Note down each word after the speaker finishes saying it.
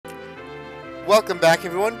Welcome back,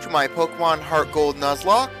 everyone, to my Pokemon Heart Gold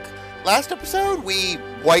Nuzlocke. Last episode, we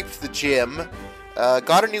wiped the gym,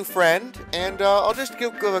 got a new friend, and I'll just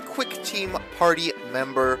give a quick team party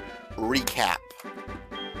member recap.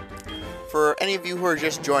 For any of you who are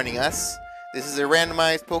just joining us, this is a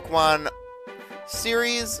randomized Pokemon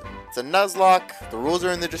series. It's a Nuzlocke. The rules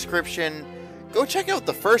are in the description. Go check out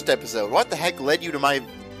the first episode. What the heck led you to my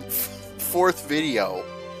fourth video?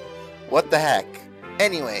 What the heck?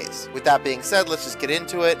 Anyways, with that being said, let's just get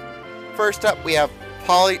into it. First up, we have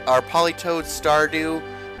our Politoed Stardew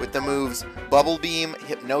with the moves Bubble Beam,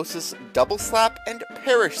 Hypnosis, Double Slap, and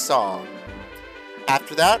Perish Song.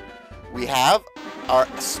 After that, we have our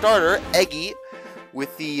starter, Eggy,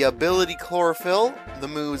 with the ability Chlorophyll, the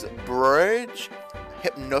moves Bridge,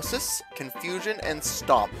 Hypnosis, Confusion, and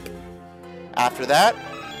Stomp. After that,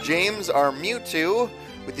 James, our Mewtwo,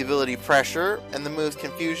 with the ability Pressure, and the moves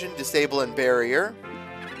Confusion, Disable, and Barrier.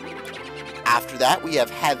 After that, we have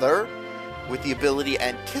Heather, with the ability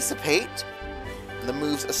Anticipate, the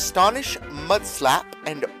moves Astonish, Mud Slap,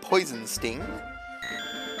 and Poison Sting.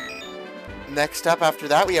 Next up, after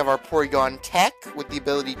that, we have our Porygon Tech, with the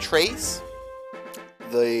ability Trace,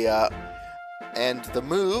 and the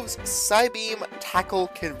moves Psybeam, Tackle,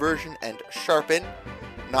 Conversion, and Sharpen.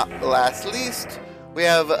 Not last least, we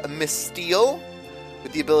have Missteal,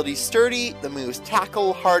 with the ability Sturdy, the moves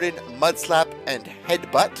Tackle, Harden, Mud Slap, and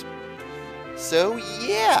Headbutt. So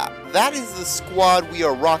yeah, that is the squad we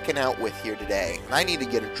are rocking out with here today. I need to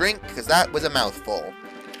get a drink, because that was a mouthful.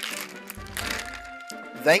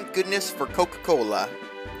 Thank goodness for Coca-Cola.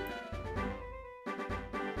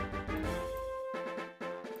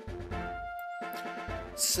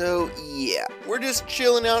 So yeah, we're just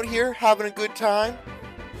chilling out here, having a good time.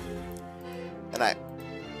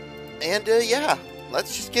 And yeah,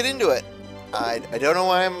 let's just get into it. I don't know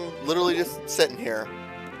why I'm literally just sitting here.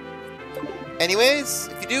 Anyways,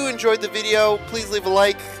 if you do enjoy the video, please leave a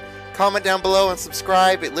like, comment down below, and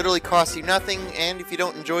subscribe. It literally costs you nothing, and if you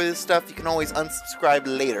don't enjoy this stuff, you can always unsubscribe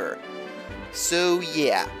later. So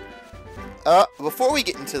yeah. Before we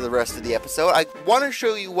get into the rest of the episode, I want to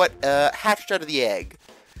show you what hatched out of the egg.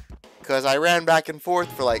 Because I ran back and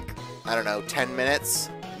forth for like, I don't know, 10 minutes,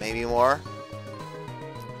 maybe more.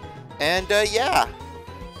 And yeah,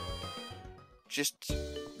 just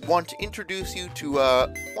want to introduce you to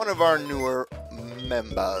one of our newer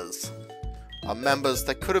members. Members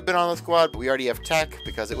that could have been on the squad, but we already have Tech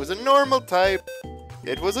because it was a normal type.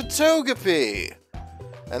 It was a Togepi.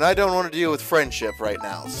 And I don't want to deal with friendship right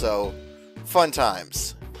now, so fun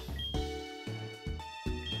times.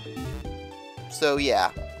 So yeah.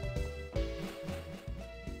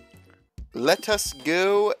 Let us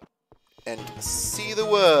go and see the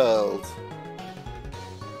world.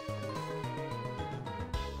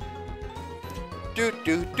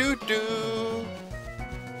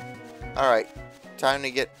 Alright, time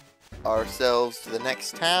to get ourselves to the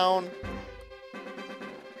next town.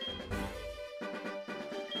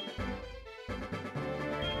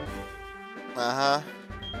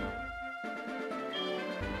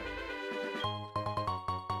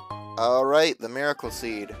 Alright, the Miracle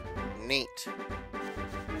Seed. Neat.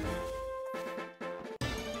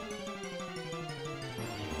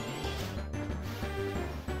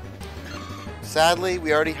 Sadly,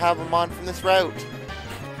 we already have them on from this route.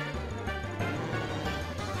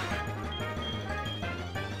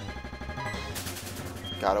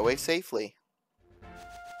 Got away safely.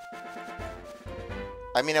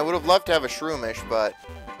 I mean, I would have loved to have a Shroomish, but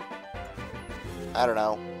I don't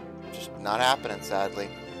know. Just not happening, sadly.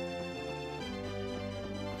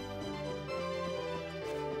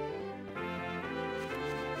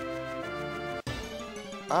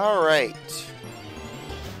 Alright.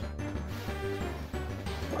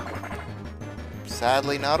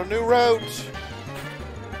 Sadly, not a new route.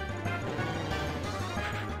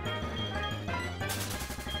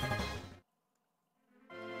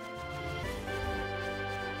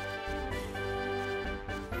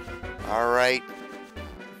 Alright.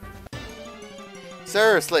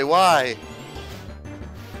 Seriously, why?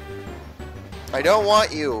 I don't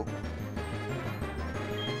want you.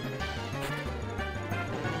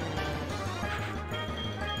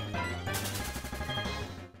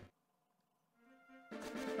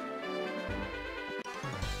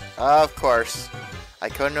 Of course. I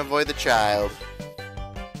couldn't avoid the child.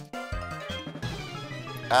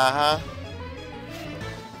 Uh-huh.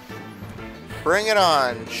 Bring it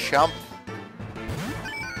on, chump.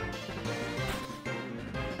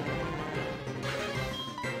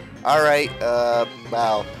 Alright,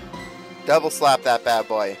 wow. Double slap that bad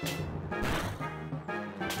boy.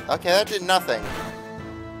 Okay, that did nothing.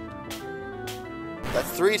 That's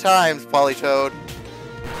 3 times, Polytoad.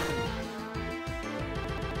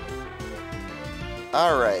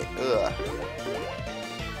 Alright, ugh.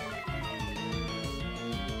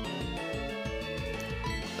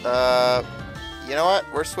 You know what?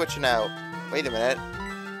 We're switching out. Wait a minute.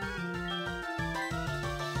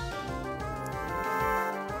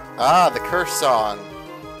 Ah, the curse song.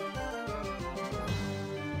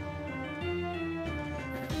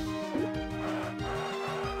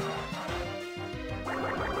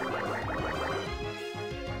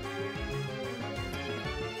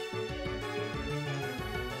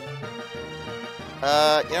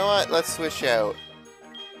 You know what? Let's switch out.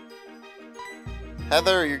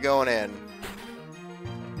 Heather, you're going in.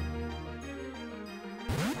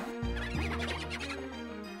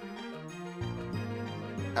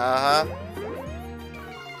 Uh-huh.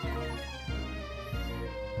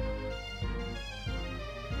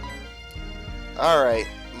 Alright,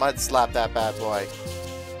 mud slap that bad boy.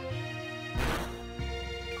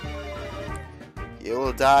 You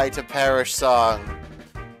will die to perish song.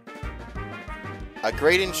 A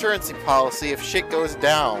great insurance policy if shit goes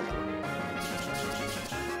down.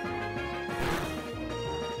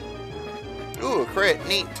 Ooh, crit,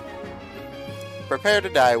 neat. Prepare to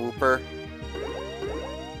die, Whooper.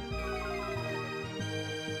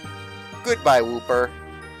 Goodbye, Whooper.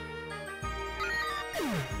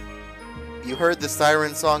 You heard the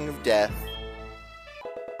siren song of death.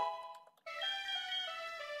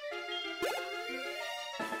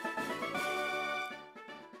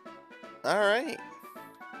 Alright.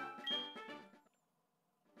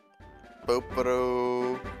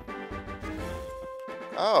 Boop-a-doo.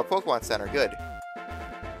 Oh, Pokemon Center, good.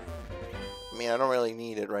 I mean, I don't really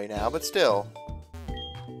need it right now, but still.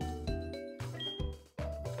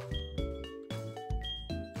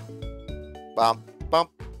 Bump,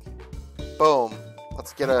 bump, boom.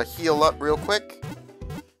 Let's get a heal up real quick.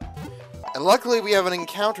 And luckily we have an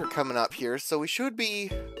encounter coming up here, so we should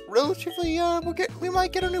be relatively, we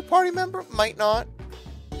might get a new party member, might not.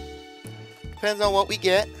 Depends on what we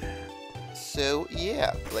get. So,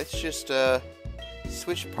 yeah, let's just,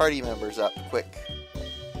 switch party members up quick.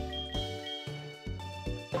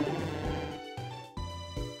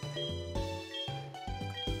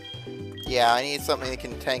 Yeah, I need something that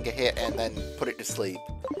can tank a hit and then put it to sleep.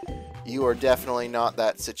 You are definitely not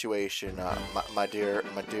that situation, my dear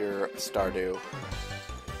Stardew.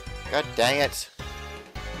 God dang it.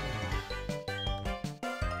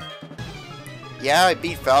 Yeah, I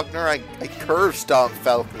beat Falconer. I curve stomped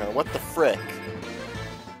Falconer. What the frick?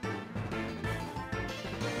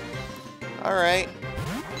 Alright.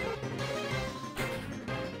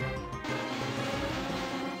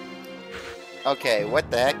 Okay, what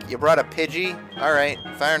the heck? You brought a Pidgey? Alright,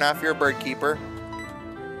 fair enough, you're a bird keeper.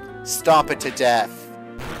 Stomp it to death.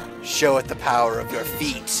 Show it the power of your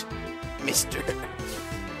feet, mister.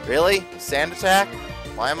 Really? Sand attack?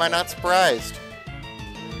 Why am I not surprised?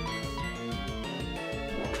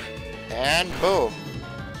 And boom.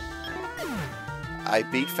 I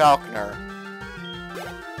beat Falconer.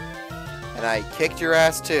 And I kicked your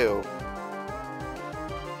ass too.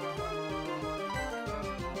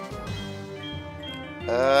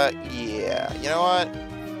 Yeah. You know what?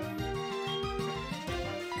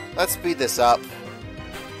 Let's speed this up.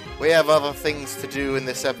 We have other things to do in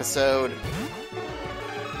this episode.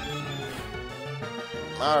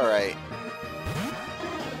 Alright.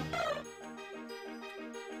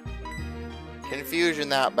 Confusion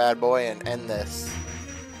that bad boy and end this.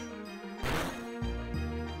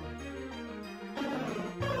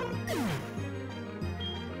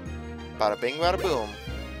 Bada bing, bada boom.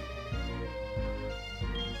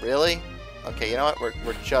 Really? Okay, you know what?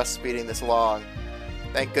 We're just speeding this along.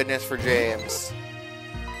 Thank goodness for James.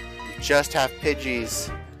 You just have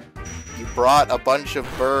Pidgeys. You brought a bunch of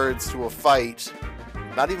birds to a fight.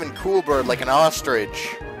 Not even cool bird like an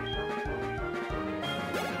ostrich.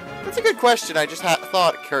 That's a good question. I just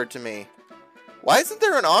thought occurred to me. Why isn't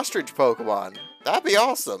there an ostrich Pokemon? That'd be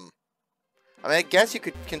awesome. I mean, I guess you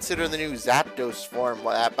could consider the new Zapdos form,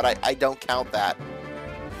 but I don't count that.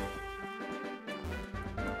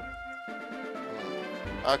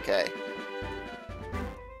 Okay.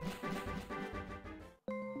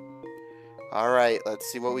 Alright, let's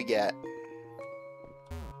see what we get.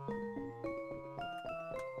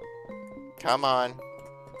 Come on.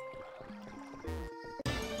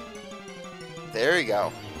 There you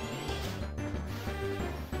go.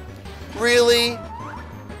 Really?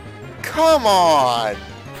 Come on!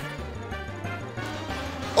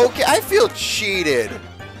 Okay, I feel cheated.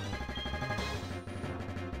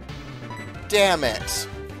 Damn it.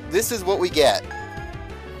 This is what we get.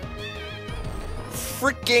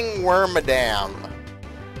 Freaking Wormadam.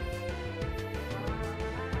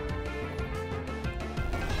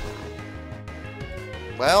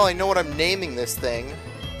 Well, I know what I'm naming this thing.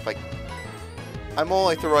 Like, I'm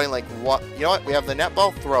only throwing like what? You know what? We have the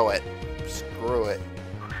netball. Throw it. Screw it.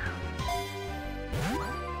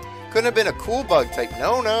 Couldn't have been a cool bug type.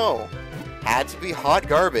 No, no. Had to be hot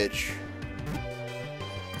garbage.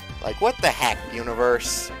 Like, what the heck,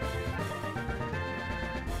 universe?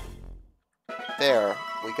 There.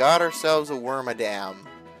 We got ourselves a Wormadam.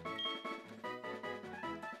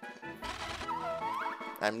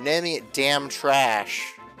 I'm naming it Damn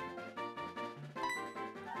Trash.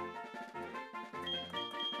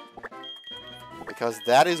 Because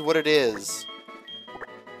that is what it is.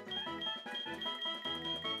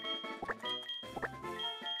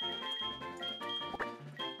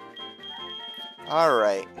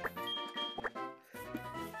 Alright.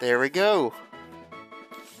 There we go.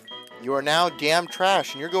 You are now damn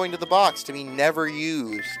trash, and you're going to the box to be never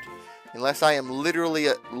used. Unless I am literally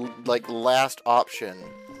a, like, last option.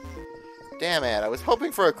 Damn it, I was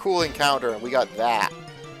hoping for a cool encounter, and we got that.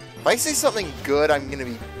 If I see something good, I'm gonna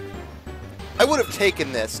be... I would have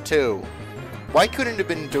taken this, too. Why couldn't it have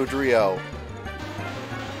been Dodrio?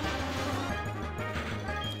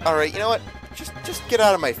 Alright, you know what? Just get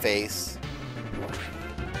out of my face.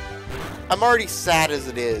 I'm already sad as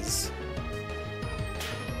it is.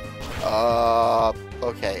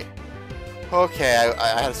 Okay. Okay,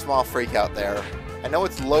 I had a small freak out there. I know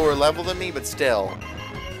it's lower level than me, but still.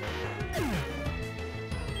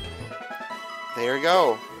 There you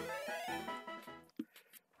go.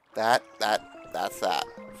 That's that.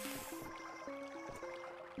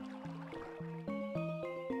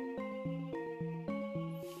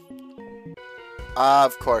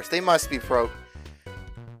 Of course, they must be pro...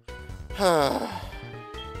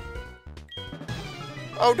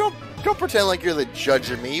 Oh, don't pretend like you're the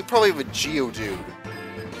judge of me. You probably have a Geodude.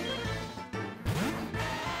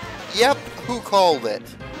 Yep, who called it?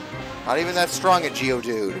 Not even that strong a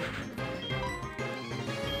Geodude.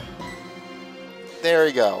 There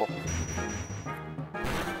we go.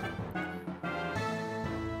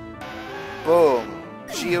 Boom.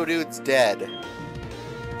 Geodude's dead.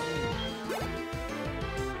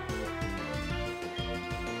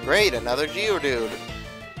 Great, another Geodude.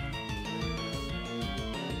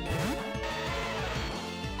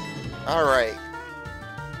 Alright.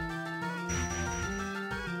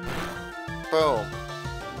 Boom.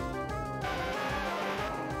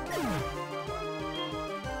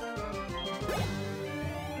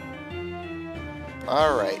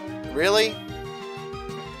 Alright. Really?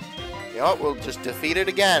 You know what? We'll just defeat it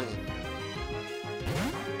again.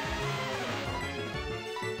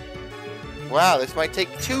 Wow, this might take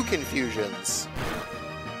 2 confusions.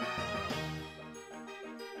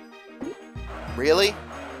 Really?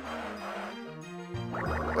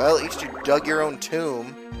 Well, at least you dug your own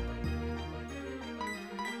tomb.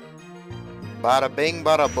 Bada bing,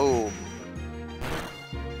 bada boom.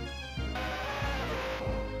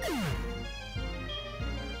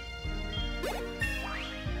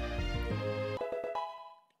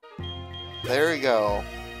 There we go.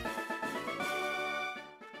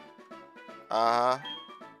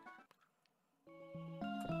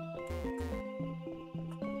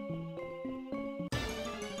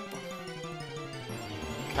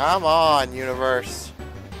 Come on, universe.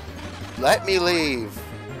 Let me leave.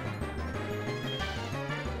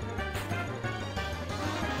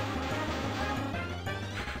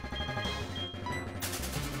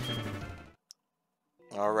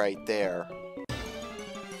 Alright, there.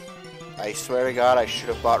 I swear to God, I should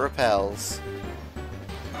have bought repels.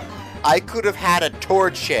 I could have had a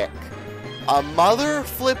Torchic. A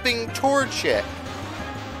mother-flipping Torchic.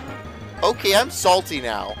 Okay, I'm salty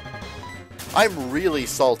now. I'm really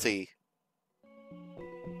salty.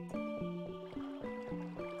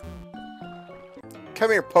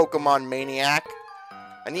 Come here, Pokemon Maniac.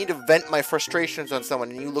 I need to vent my frustrations on someone,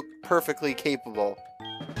 and you look perfectly capable.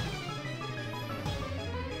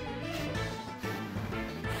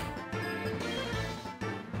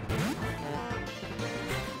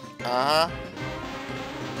 Uh-huh.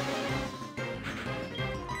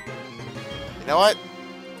 You know what?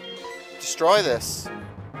 Destroy this.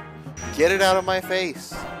 Get it out of my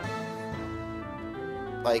face.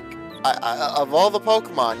 Like, of all the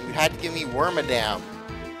Pokemon, you had to give me Wormadam.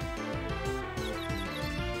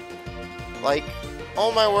 Like,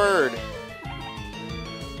 oh my word.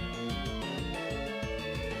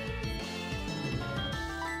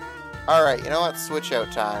 Alright, you know what? Switch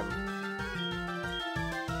out time.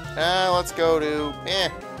 Let's go to...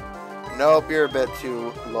 Nope, you're a bit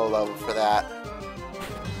too low level for that.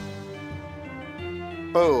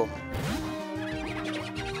 Boom.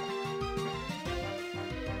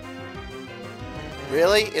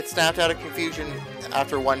 Really? It snapped out of confusion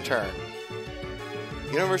after one turn.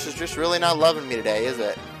 The universe is just really not loving me today, is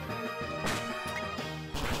it?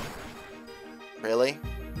 Really?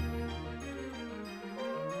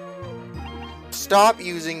 Stop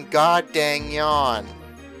using god dang yawn.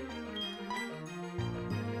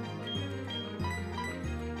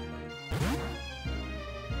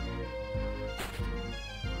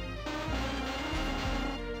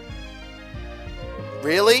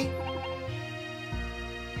 Really?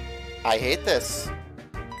 I hate this.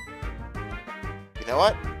 You know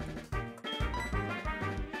what?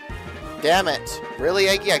 Damn it. Really,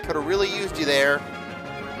 Eggy? I could have really used you there.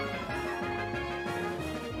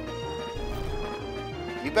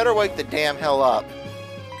 You better wake the damn hell up.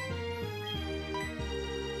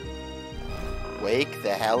 Wake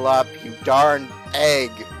the hell up, you darn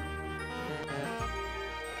egg.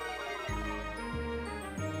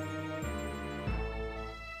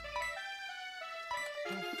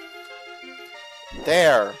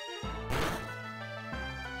 There.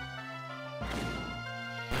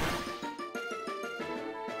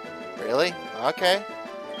 Really? Okay.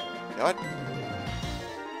 You know what?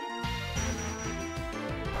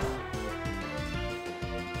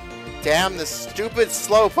 Damn the stupid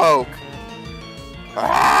slowpoke!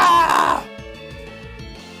 Ah!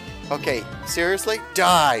 Okay, seriously?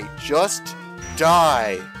 Die! Just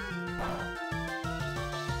die!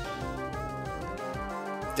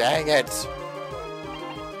 Dang it!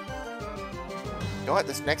 You know what?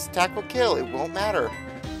 This next attack will kill. It won't matter.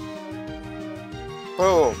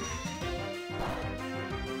 Boom.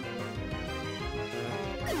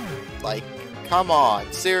 Like, come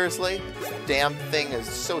on. Seriously? This damn thing is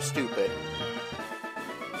so stupid.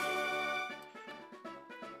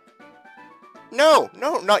 No!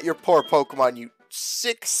 No, not your poor Pokemon, you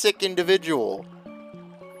sick, sick individual.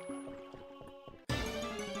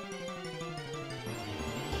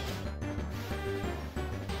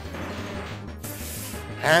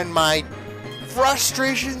 And my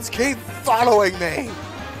frustrations keep following me.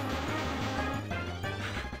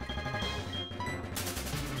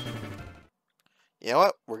 You know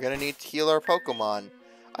what? We're gonna need to heal our Pokemon.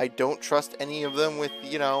 I don't trust any of them with,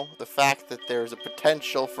 you know, the fact that there's a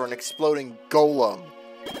potential for an exploding golem.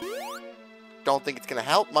 Don't think it's gonna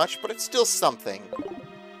help much, but it's still something.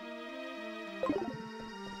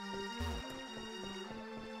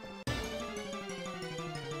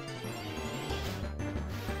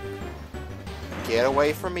 Get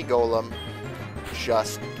away from me, Golem.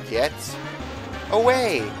 Just get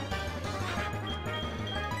away.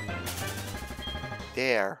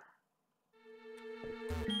 There.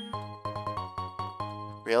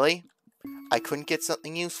 Really? I couldn't get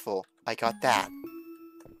something useful. I got that.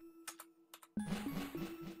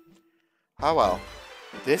 Oh well.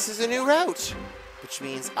 This is a new route, which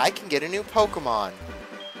means I can get a new Pokemon,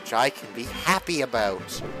 which I can be happy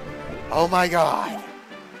about. Oh my god.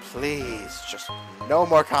 Please, just no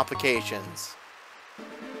more complications.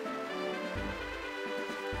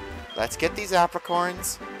 Let's get these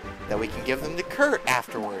apricorns, then we can give them to Kurt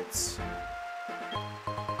afterwards.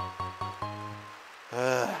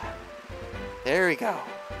 There we go.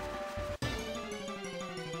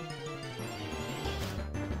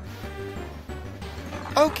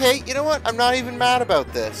 Okay, you know what? I'm not even mad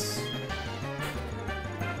about this.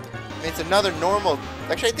 I mean, it's another normal...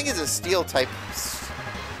 Actually, I think it's a steel type...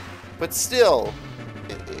 But still,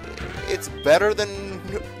 it's better than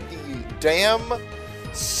the damn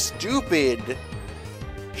stupid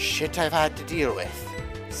shit I've had to deal with.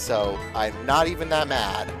 So, I'm not even that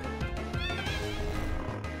mad.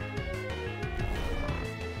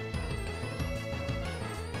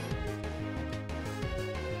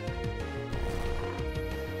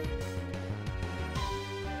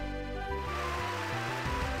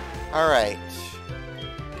 Alright.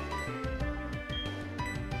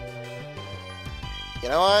 You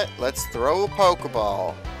know what? Let's throw a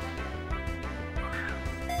Pokeball.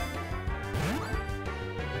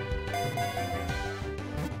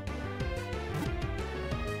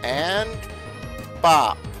 And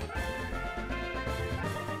bop.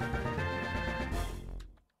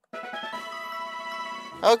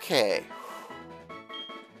 Okay.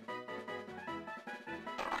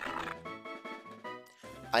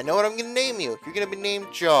 I know what I'm gonna name you. You're gonna be named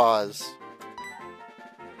Jaws.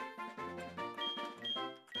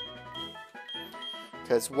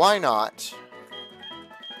 Because why not?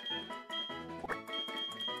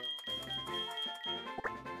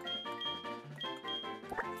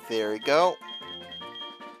 There we go.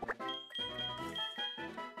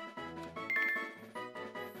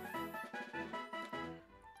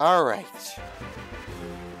 Alright.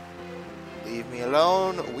 Leave me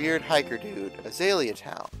alone, weird hiker dude. Azalea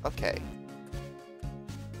Town. Okay.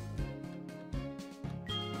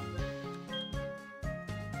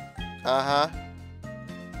 Uh-huh.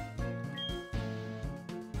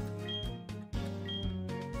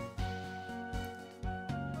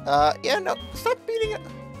 Yeah, no, stop beating it.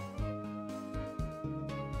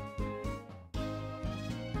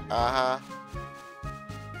 Uh-huh.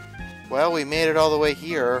 Well, we made it all the way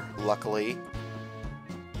here, luckily.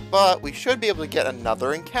 But we should be able to get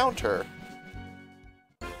another encounter.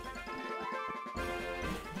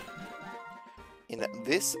 In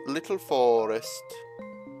this little forest.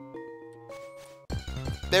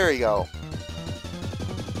 There we go.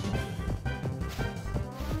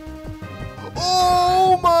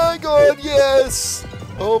 Oh my god, yes!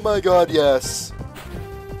 Oh my god, yes.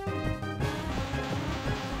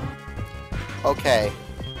 Okay.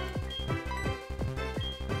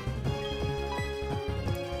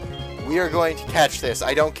 We are going to catch this.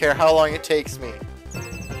 I don't care how long it takes me.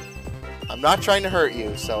 I'm not trying to hurt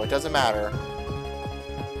you, so it doesn't matter.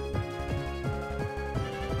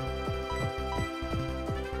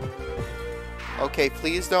 Okay,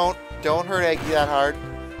 please don't hurt Eggy that hard.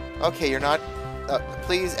 Okay, you're not...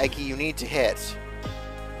 please, Eggy, you need to hit.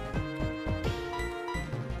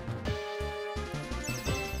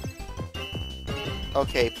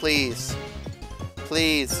 Okay, please.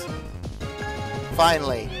 Please.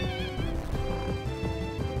 Finally.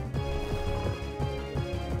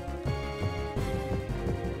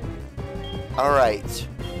 Alright.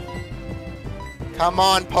 Come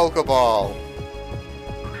on, Pokeball.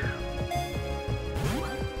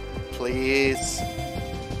 Please.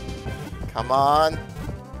 Come on.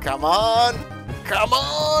 Come on. Come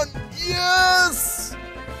on. Yes!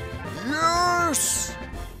 Yes!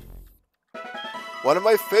 One of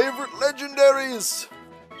my favorite legendaries.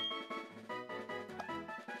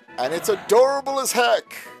 And it's adorable as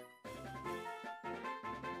heck.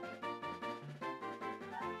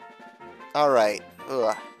 Alright.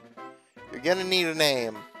 Ugh. You're gonna need a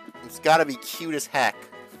name. It's gotta be cute as heck.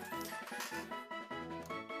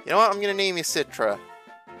 You know what? I'm gonna name you Citra.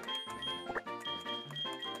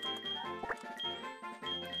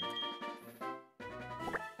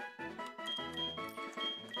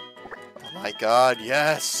 Oh my god,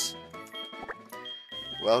 yes!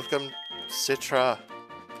 Welcome, Citra.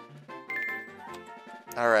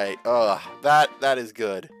 Alright, ugh. That is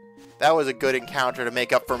good. That was a good encounter to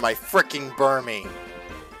make up for my fricking Burmy.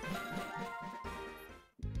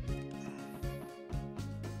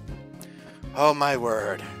 Oh my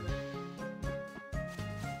word.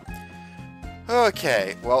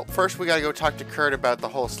 Okay, well, first we gotta go talk to Kurt about the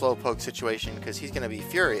whole Slowpoke situation, because he's gonna be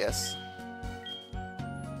furious.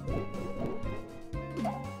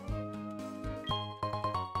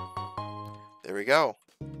 There we go.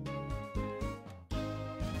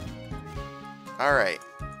 Alright.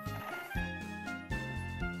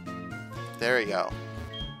 There we go.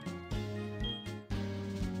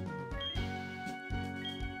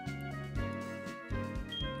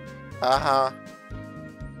 Uh-huh.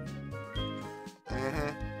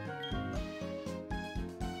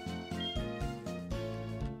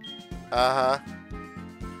 Uh-huh.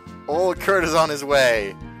 Old Kurt is on his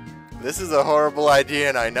way. This is a horrible idea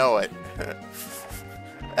and I know it.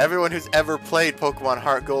 Everyone who's ever played Pokemon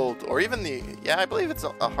Heart Gold, or even the... Yeah, I believe it's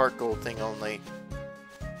a Heart Gold thing only.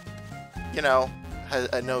 You know,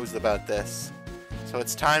 knows about this. So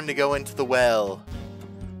it's time to go into the well.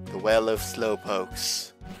 The well of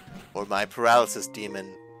Slowpokes. Or my paralysis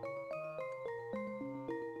demon.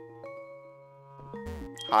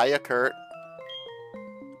 Hiya, Kurt.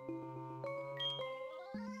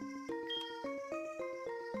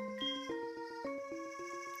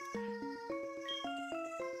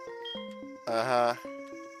 Uh-huh.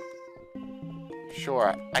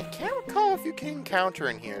 Sure. I can't recall if you can encounter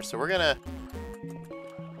in here, so we're gonna...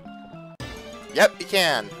 Yep, you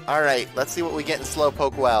can. Alright, let's see what we get in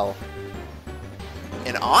Slowpoke Well.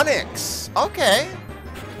 An Onix! Okay.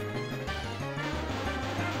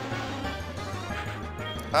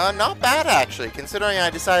 Not bad, actually, considering I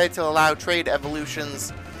decided to allow trade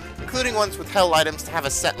evolutions, including ones with hell items, to have a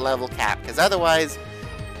set level cap, because otherwise,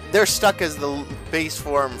 they're stuck as the base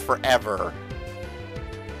form forever.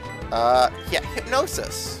 Yeah,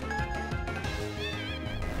 Hypnosis.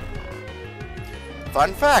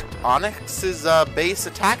 Fun fact, Onix's base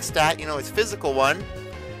attack stat, you know, its physical one,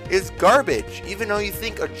 is garbage, even though you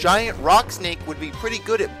think a giant rock snake would be pretty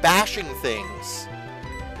good at bashing things.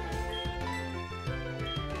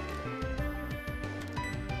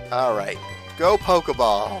 Alright, go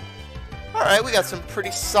Pokeball. Alright, we got some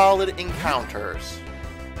pretty solid encounters.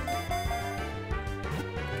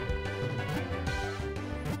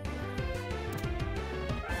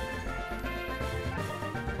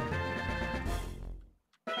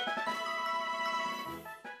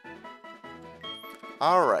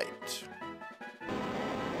 Alright.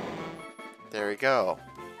 There we go.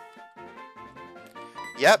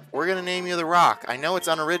 Yep, we're gonna name you the Rock. I know it's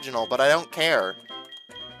unoriginal, but I don't care.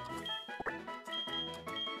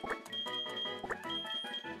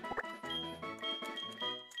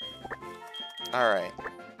 Alright.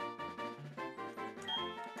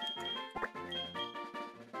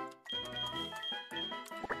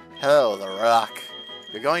 Hello, the Rock.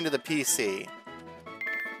 You're going to the PC.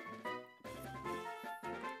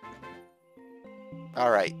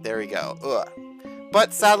 Alright, there we go. Ugh.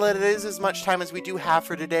 But sadly, it is as much time as we do have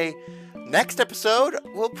for today. Next episode,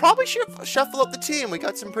 we'll probably shuffle up the team. We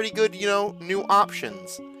got some pretty good, new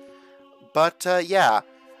options. But, yeah.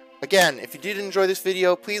 Again, if you did enjoy this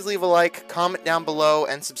video, please leave a like, comment down below,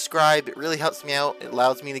 and subscribe. It really helps me out. It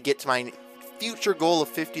allows me to get to my future goal of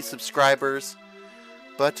 50 subscribers.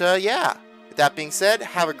 But, yeah. With that being said,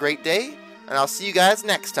 have a great day, and I'll see you guys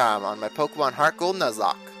next time on my Pokemon Heart Gold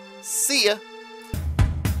Nuzlocke. See ya!